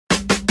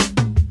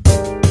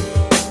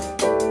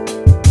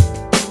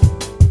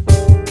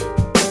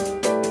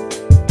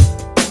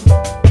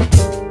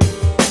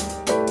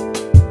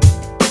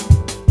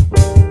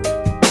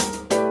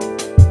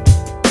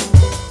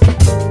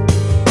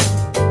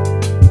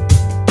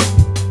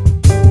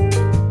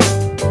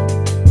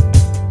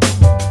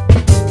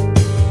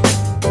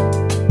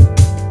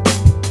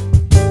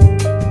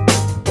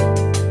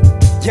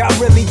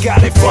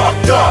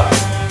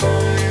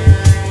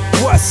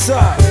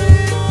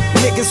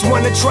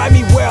try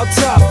me, well,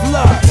 tough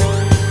luck.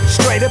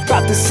 Straight up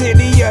out the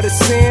city of the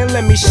sin.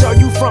 Let me show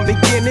you from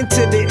beginning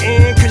to the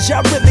end, cause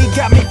y'all really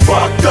got me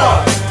fucked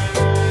up.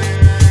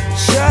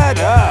 Shut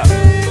up,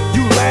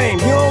 you lame,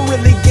 you don't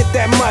really get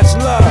that much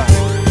love.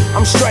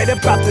 I'm straight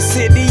up out the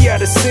city of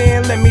the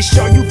sin. Let me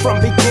show you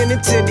from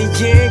beginning to the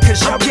end,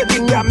 cause y'all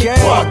really got me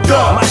fucked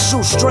up. My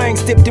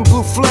shoestrings dipped in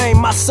blue flame,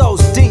 my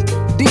soul's deep.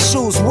 These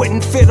shoes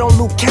wouldn't fit on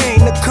Luke Kane,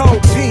 the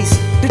cold piece.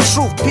 The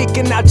truth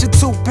peeking out your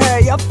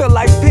toupee, I feel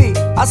like P.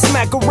 I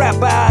smack a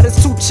rapper out his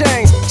 2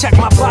 chains. Check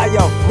my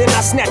bio, then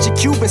I snatch a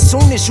cube as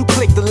soon as you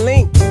click the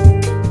link.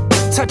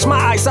 Touch my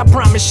ice, I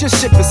promise your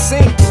ship is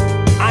sink.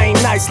 I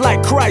ain't nice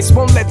like Christ,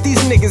 won't let these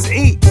niggas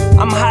eat.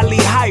 I'm highly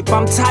hype,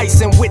 I'm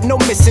Tyson with no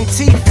missing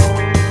teeth.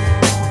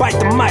 Bite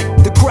the mic,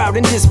 the crowd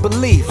in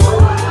disbelief.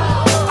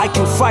 I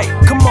can fight,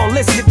 come on,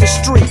 let's hit the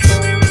streets.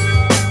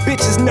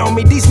 Bitches know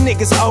me, these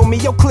niggas owe me.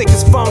 Your clique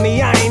is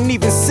phony, I ain't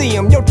even see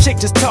him. Your chick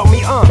just told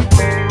me,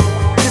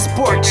 this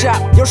pork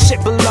chop, your shit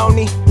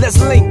baloney. Let's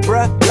link,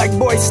 bruh, like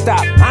boy stop.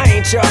 I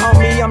ain't your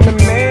homie, I'm the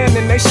man,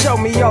 and they show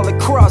me all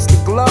across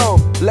the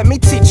globe. Let me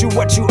teach you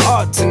what you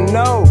ought to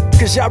know,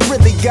 cause y'all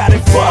really got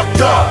it fucked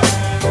up.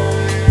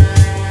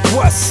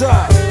 What's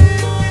up?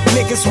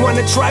 Niggas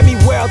wanna try me,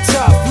 well,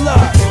 tough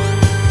luck.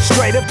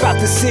 Straight up out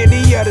the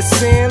city of the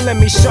sin. Let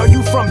me show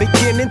you from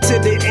beginning to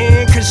the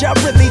end, cause y'all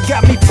really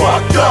got me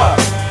fucked up.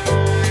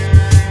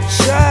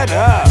 Shut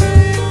up,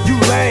 you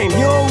lame,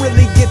 you don't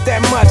really get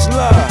that much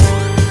love.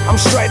 I'm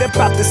straight up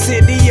out the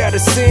city of the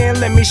sin.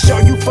 Let me show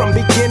you from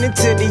beginning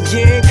to the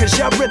end, cause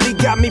y'all really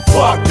got me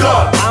fucked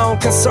up. I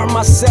don't concern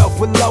myself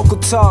with local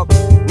talk.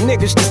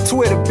 Niggas just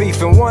Twitter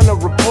beef and wanna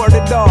report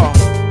it all.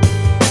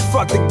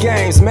 Fuck the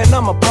games, man,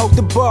 I'ma poke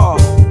the ball.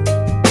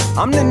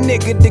 I'm the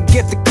nigga to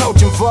get the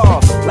coach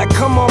involved. Like,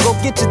 come on, go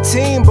get your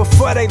team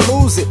before they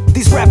lose it.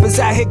 These rappers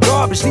out here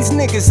garbage, these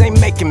niggas ain't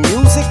making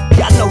music.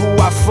 Y'all know who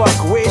I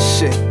fuck with,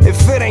 shit.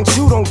 If it ain't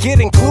you, don't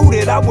get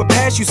included. I would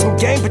pass you some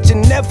game, but you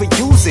never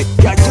use it.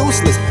 Y'all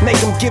useless, make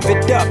them give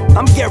it up.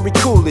 I'm Gary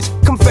Coolidge,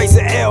 come face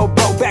an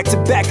elbow back to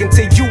back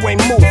until you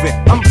ain't moving.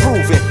 I'm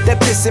proving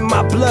that this in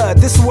my blood,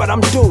 this is what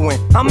I'm doing.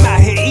 I'm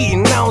out here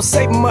eating, I don't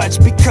say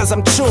much because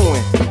I'm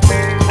chewing.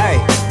 Hey,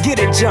 get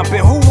it jumping,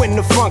 who in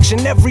the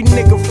function? Every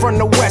nigga from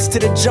the west to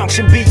the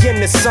junction be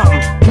into something.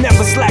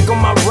 Never slack on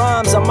my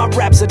rhymes, all my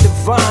raps are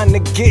divine. To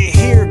get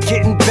here,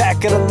 getting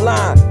back of the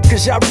line,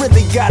 cause y'all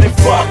really got it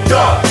fucked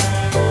up.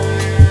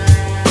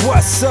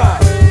 What's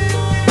up?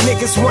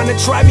 Niggas wanna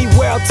try me,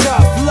 well,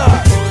 tough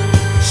luck.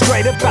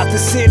 Straight up out the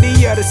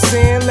city of the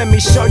sin. Let me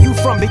show you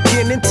from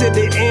beginning to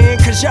the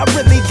end, cause y'all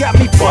really got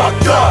me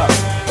fucked up.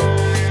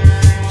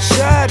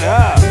 Shut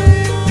up,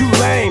 you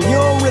lame, you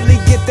don't really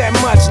get that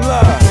much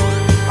love.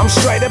 I'm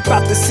straight up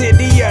out the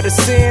city of the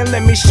sin.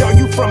 Let me show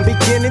you from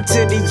beginning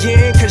to the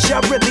end, cause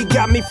y'all really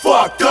got me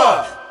fucked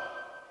up.